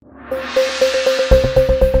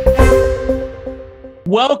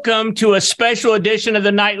Welcome to a special edition of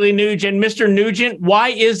the Nightly Nuge. And Mr. Nugent, why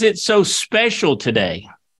is it so special today?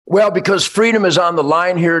 Well, because freedom is on the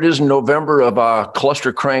line. Here it is in November of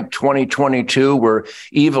Cluster Crank 2022, where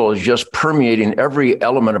evil is just permeating every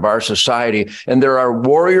element of our society. And there are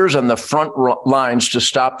warriors on the front lines to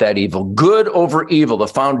stop that evil. Good over evil, the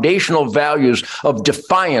foundational values of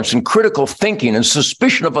defiance and critical thinking and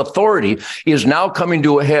suspicion of authority is now coming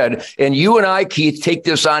to a head. And you and I, Keith, take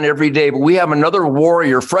this on every day. But we have another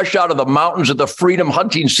warrior fresh out of the mountains of the freedom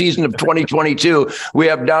hunting season of 2022. We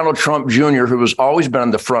have Donald Trump Jr., who has always been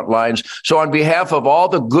on the front lines. So on behalf of all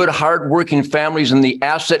the good, hardworking families in the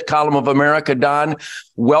asset column of America, Don,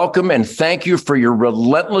 welcome and thank you for your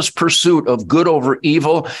relentless pursuit of good over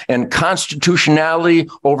evil and constitutionality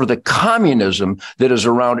over the communism that is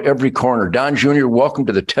around every corner. Don Jr., welcome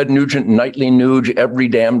to the Ted Nugent Nightly Nuge every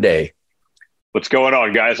damn day. What's going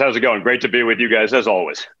on, guys? How's it going? Great to be with you guys, as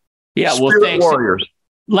always. Yeah, well, Spirit thanks. Warriors.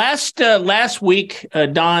 Last week,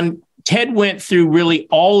 Don, Ted went through really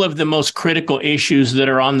all of the most critical issues that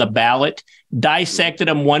are on the ballot, dissected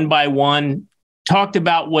them one by one, talked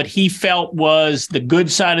about what he felt was the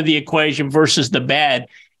good side of the equation versus the bad.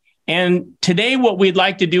 And today what we'd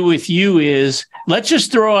like to do with you is let's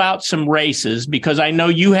just throw out some races, because I know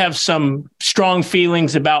you have some strong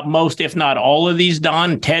feelings about most, if not all of these,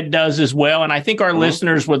 Don. Ted does as well. And I think our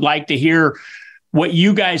listeners would like to hear what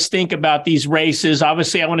you guys think about these races.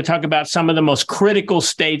 Obviously, I want to talk about some of the most critical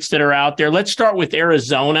states that are out there. Let's start with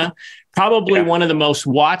Arizona, probably one of the most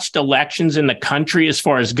watched elections in the country as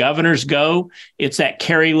far as governors go. It's that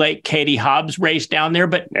Kari Lake, Katie Hobbs race down there.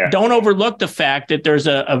 But don't overlook the fact that there's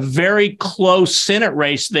a very close Senate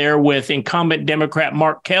race there with incumbent Democrat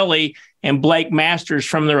Mark Kelly and Blake Masters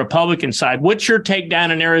from the Republican side. What's your take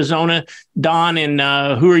down in Arizona, Don, and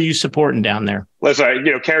who are you supporting down there? Listen,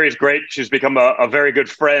 Carrie's great. She's become a very good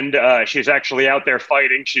friend. She's actually out there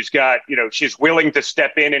fighting. She's got, she's willing to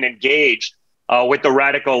step in and engage with the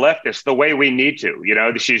radical leftists the way we need to.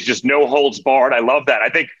 She's just no holds barred. I love that. I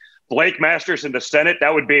think Blake Masters in the Senate,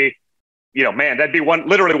 that would be, that'd be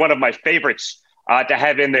literally one of my favorites to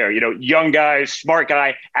have in there. Young guy, smart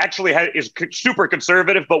guy, actually is super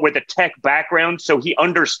conservative, but with a tech background. So he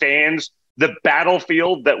understands the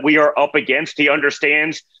battlefield that we are up against. He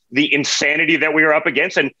understands the insanity that we are up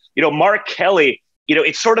against. And, Mark Kelly,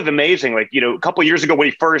 it's sort of amazing. Like, a couple of years ago when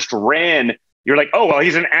he first ran, you're like, oh, well,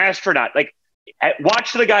 he's an astronaut. Like,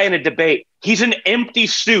 watch the guy in a debate. He's an empty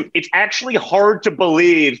suit. It's actually hard to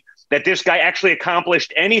believe that this guy actually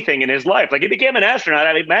accomplished anything in his life. Like, he became an astronaut.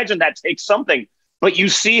 I imagine that takes something. But you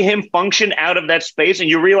see him function out of that space and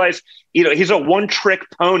you realize, he's a one-trick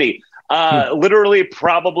pony. Literally,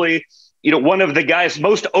 probably, one of the guys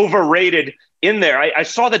most overrated in there. I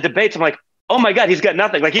saw the debates. I'm like, oh my God, he's got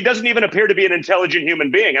nothing. Like, he doesn't even appear to be an intelligent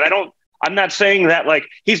human being. And I'm not saying that, like,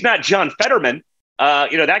 he's not John Fetterman.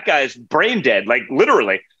 That guy's brain dead, like,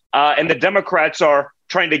 literally. And the Democrats are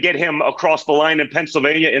trying to get him across the line in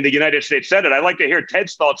Pennsylvania in the United States Senate. I'd like to hear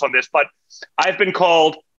Ted's thoughts on this, but I've been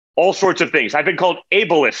called all sorts of things. I've been called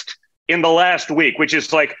ableist in the last week, which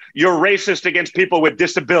is like, you're racist against people with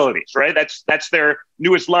disabilities, right? That's their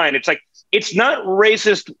newest line. It's like, it's not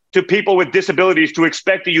racist to people with disabilities to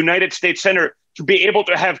expect a United States Senator to be able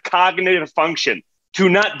to have cognitive function, to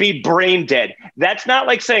not be brain dead. That's not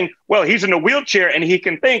like saying, well, he's in a wheelchair and he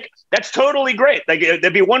can think. That's totally great. Like,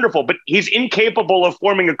 that'd be wonderful, but he's incapable of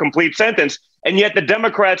forming a complete sentence. And yet the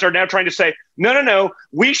Democrats are now trying to say, no,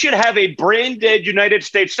 we should have a brain dead United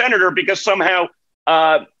States Senator because somehow,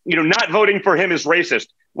 not voting for him is racist.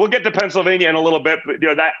 We'll get to Pennsylvania in a little bit, but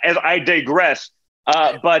that as I digress.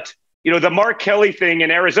 But the Mark Kelly thing in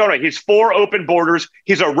Arizona, he's for open borders.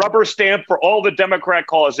 He's a rubber stamp for all the Democrat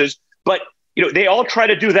causes, but they all try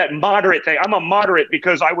to do that moderate thing. I'm a moderate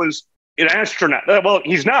because I was an astronaut. Well,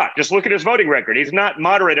 he's not. Just look at his voting record. He's not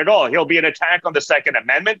moderate at all. He'll be an attack on the Second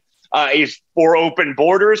Amendment. He's for open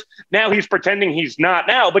borders. Now he's pretending he's not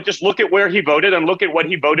now, but just look at where he voted and look at what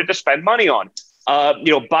he voted to spend money on.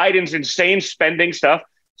 Biden's insane spending stuff.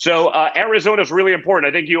 So Arizona is really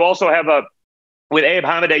important. I think you also have with Abe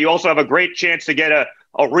Hamadeh, you also have a great chance to get a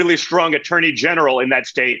really strong attorney general in that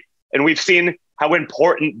state. And we've seen how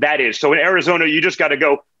important that is. So in Arizona, you just got to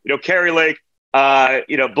go, Kari Lake,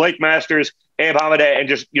 Blake Masters, Abe Hamadeh, and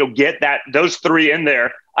just, get those three in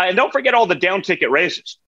there. And don't forget all the down ticket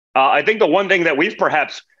races. I think the one thing that we've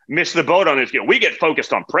perhaps missed the boat on is, we get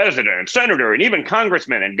focused on president and senator and even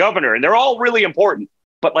congressman and governor, and they're all really important.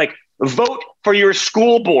 But like, vote for your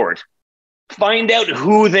school board. Find out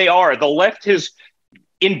who they are. The left has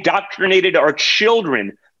indoctrinated our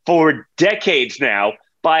children for decades now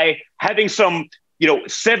by having some,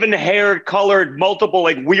 seven-hair colored, multiple,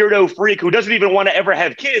 like, weirdo freak who doesn't even want to ever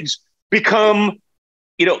have kids become,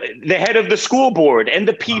 the head of the school board and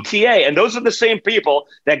the PTA. And those are the same people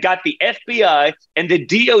that got the FBI and the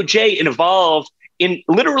DOJ involved in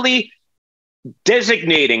literally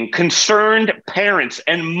designating concerned parents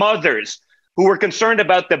and mothers who were concerned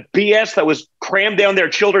about the BS that was crammed down their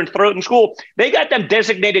children's throat in school. They got them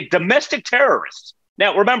designated domestic terrorists.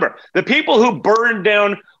 Now, remember, the people who burned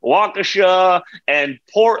down Waukesha and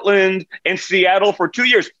Portland and Seattle for 2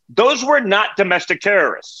 years, those were not domestic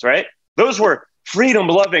terrorists, right? Those were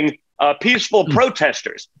freedom-loving, peaceful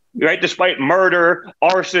protesters, right? Despite murder,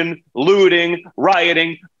 arson, looting,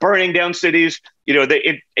 rioting, burning down cities,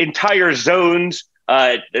 the entire zones,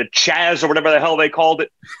 Chaz or whatever the hell they called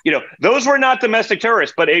it. Those were not domestic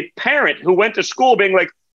terrorists, but a parent who went to school being like,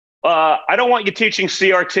 I don't want you teaching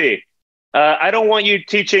CRT. I don't want you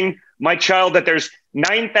teaching my child that there's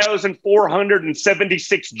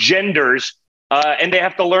 9,476 genders and they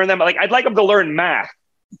have to learn them. Like, I'd like them to learn math,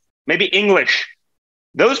 maybe English.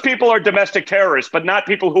 Those people are domestic terrorists, but not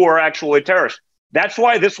people who are actually terrorists. That's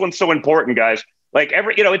why this one's so important, guys. Like,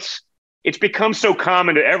 it's become so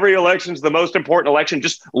common that every election's the most important election.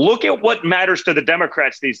 Just look at what matters to the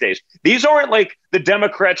Democrats these days. These aren't like the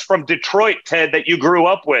Democrats from Detroit, Ted, that you grew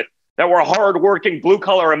up with, that were hardworking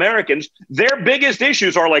blue-collar Americans. Their biggest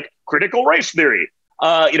issues are like critical race theory,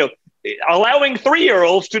 allowing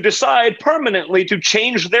 3-year-olds to decide permanently to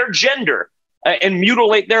change their gender and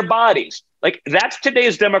mutilate their bodies. Like, that's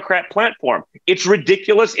today's Democrat platform. It's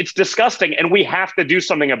ridiculous. It's disgusting. And we have to do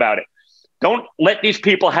something about it. Don't let these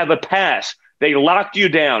people have a pass. They locked you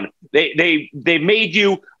down. They made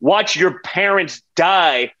you watch your parents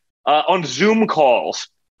die on Zoom calls.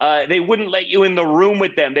 They wouldn't let you in the room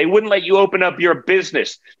with them. They wouldn't let you open up your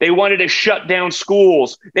business. They wanted to shut down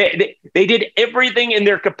schools. They did everything in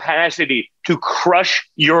their capacity to crush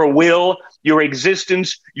your will, your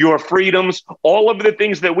existence, your freedoms, all of the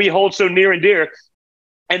things that we hold so near and dear.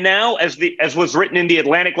 And now, as was written in The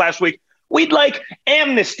Atlantic last week, we'd like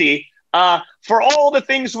amnesty for all the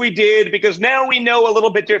things we did, because now we know a little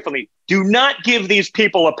bit differently. Do not give these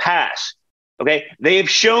people a pass. Okay, they have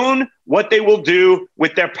shown what they will do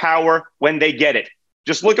with their power when they get it.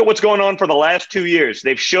 Just look at what's going on for the last 2 years.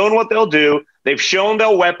 They've shown what they'll do. They've shown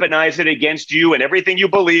they'll weaponize it against you and everything you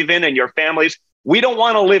believe in and your families. We don't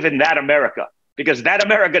want to live in that America, because that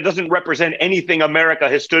America doesn't represent anything America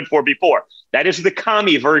has stood for before. That is the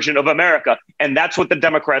commie version of America, and that's what the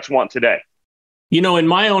Democrats want today. In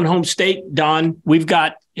my own home state, Don, we've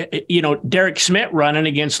got, Derek Schmidt running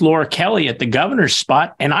against Laura Kelly at the governor's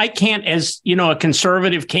spot. And I can't, as, a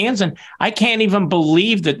conservative Kansan, I can't even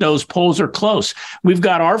believe that those polls are close. We've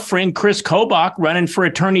got our friend Chris Kobach running for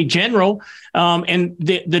attorney general. And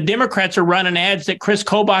the Democrats are running ads that Chris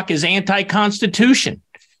Kobach is anti-constitution.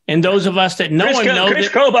 And those of us that know him know Chris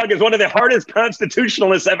Kobach is one of the hardest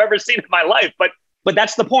constitutionalists I've ever seen in my life. But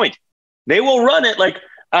that's the point. They will run it like,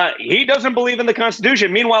 he doesn't believe in the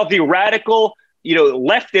Constitution. Meanwhile, the radical,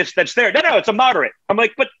 leftist that's there, no, it's a moderate. I'm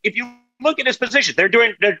like, but if you look at his position,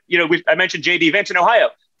 I mentioned J.D. Vance in Ohio.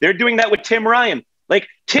 They're doing that with Tim Ryan. Like,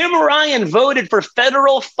 Tim Ryan voted for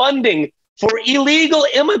federal funding for illegal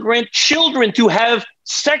immigrant children to have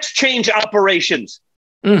sex change operations.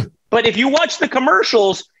 But if you watch the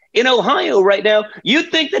commercials in Ohio right now,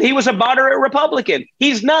 you'd think that he was a moderate Republican.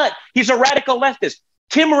 He's not. He's a radical leftist.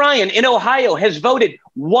 Tim Ryan in Ohio has voted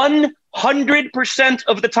 100%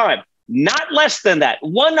 of the time, not less than that,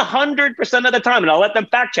 100% of the time, and I'll let them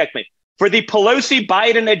fact check me, for the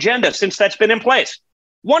Pelosi-Biden agenda since that's been in place.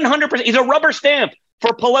 100%. He's a rubber stamp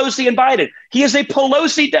for Pelosi and Biden. He is a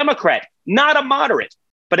Pelosi Democrat, not a moderate.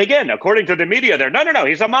 But again, according to the media, no,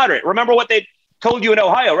 he's a moderate. Remember what they told you in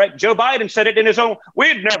Ohio, right? Joe Biden said it in his own,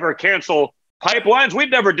 we'd never cancel pipelines.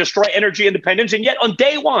 We'd never destroy energy independence. And yet on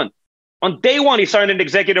day one, he signed an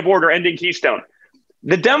executive order ending Keystone.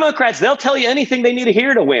 The Democrats, they'll tell you anything they need to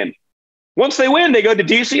hear to win. Once they win, they go to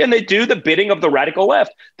D.C. and they do the bidding of the radical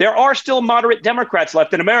left. There are still moderate Democrats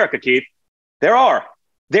left in America, Keith. There are.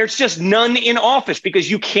 There's just none in office because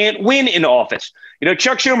you can't win in office.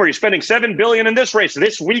 Chuck Schumer, he's spending $7 billion in this race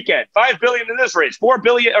this weekend, $5 billion in this race,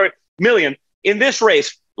 $4 million in this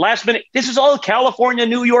race. Last minute, this is all California,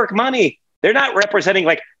 New York money. They're not representing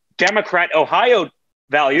like Democrat Ohio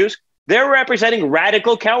values. They're representing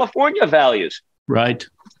radical California values. Right.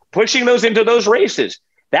 Pushing those into those races.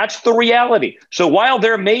 That's the reality. So while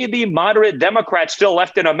there may be moderate Democrats still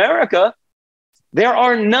left in America, there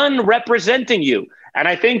are none representing you. And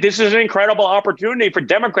I think this is an incredible opportunity for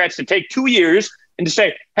Democrats to take 2 years and to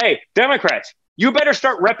say, hey, Democrats, you better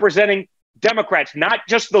start representing Democrats, not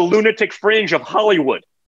just the lunatic fringe of Hollywood.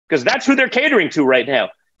 because that's who they're catering to right now,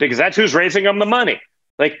 because that's who's raising them the money.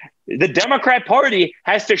 Like, the Democrat Party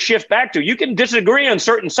has to shift back to, you can disagree on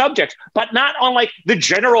certain subjects, but not on like the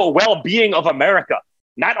general well-being of America,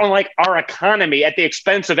 not on like our economy at the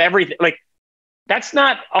expense of everything. Like, that's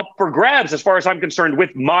not up for grabs as far as I'm concerned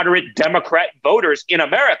with moderate Democrat voters in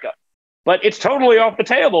America. But it's totally off the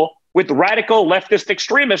table with radical leftist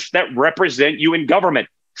extremists that represent you in government.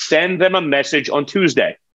 Send them a message on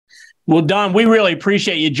Tuesday. Well, Don, we really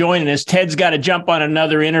appreciate you joining us. Ted's got to jump on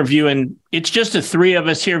another interview, and it's just the three of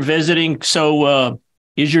us here visiting. So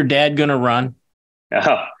is your dad going to run?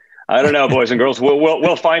 I don't know, boys and girls.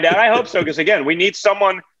 We'll find out. I hope so, because, again, we need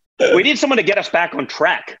someone to get us back on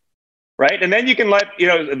track, right? And then you can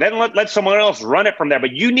let someone else run it from there.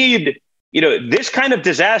 But you need, this kind of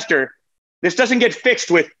disaster, this doesn't get fixed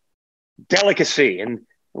with delicacy and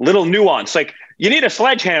little nuance. Like, you need a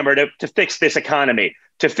sledgehammer to fix this economy,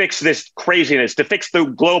 to fix this craziness, to fix the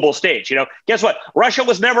global stage. Guess what? Russia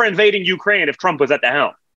was never invading Ukraine if Trump was at the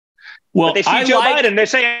helm. Well, but they see Joe Biden, they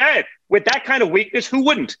say, hey, with that kind of weakness, who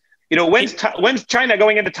wouldn't? When's China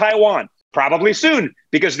going into Taiwan? Probably soon,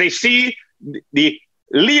 because they see the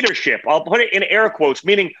leadership, I'll put it in air quotes,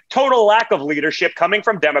 meaning total lack of leadership coming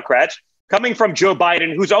from Democrats, coming from Joe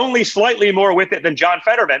Biden, who's only slightly more with it than John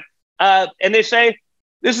Fetterman. And they say,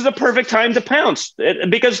 this is a perfect time to pounce,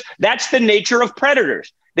 because that's the nature of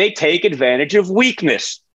predators. They take advantage of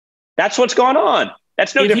weakness. That's what's going on.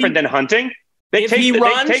 That's no different than hunting. They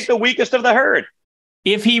take the weakest of the herd.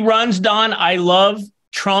 If he runs, Don, I love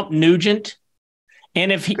Trump Nugent.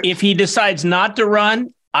 And if he decides not to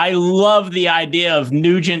run, I love the idea of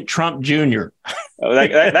Nugent Trump Jr. Oh,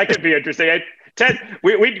 that could be interesting. Ted,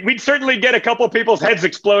 we'd certainly get a couple of people's heads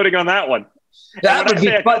exploding on that one. That would be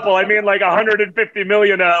a couple. I mean, like 150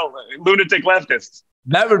 million lunatic leftists.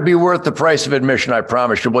 That would be worth the price of admission, I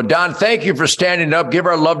promise you. Well, Don, thank you for standing up. Give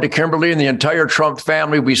our love to Kimberly and the entire Trump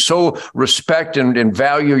family. We so respect and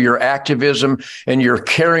value your activism and your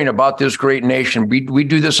caring about this great nation. We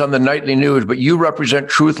do this on the Nightly Nuge, but you represent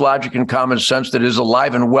truth, logic, and common sense that is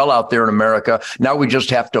alive and well out there in America. Now we just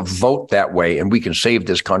have to vote that way, and we can save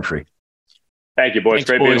this country. Thank you, boys. Thanks,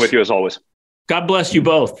 Great being with you as always. God bless you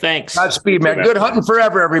both. Thanks. Godspeed, man. Good hunting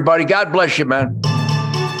forever, everybody. God bless you, man.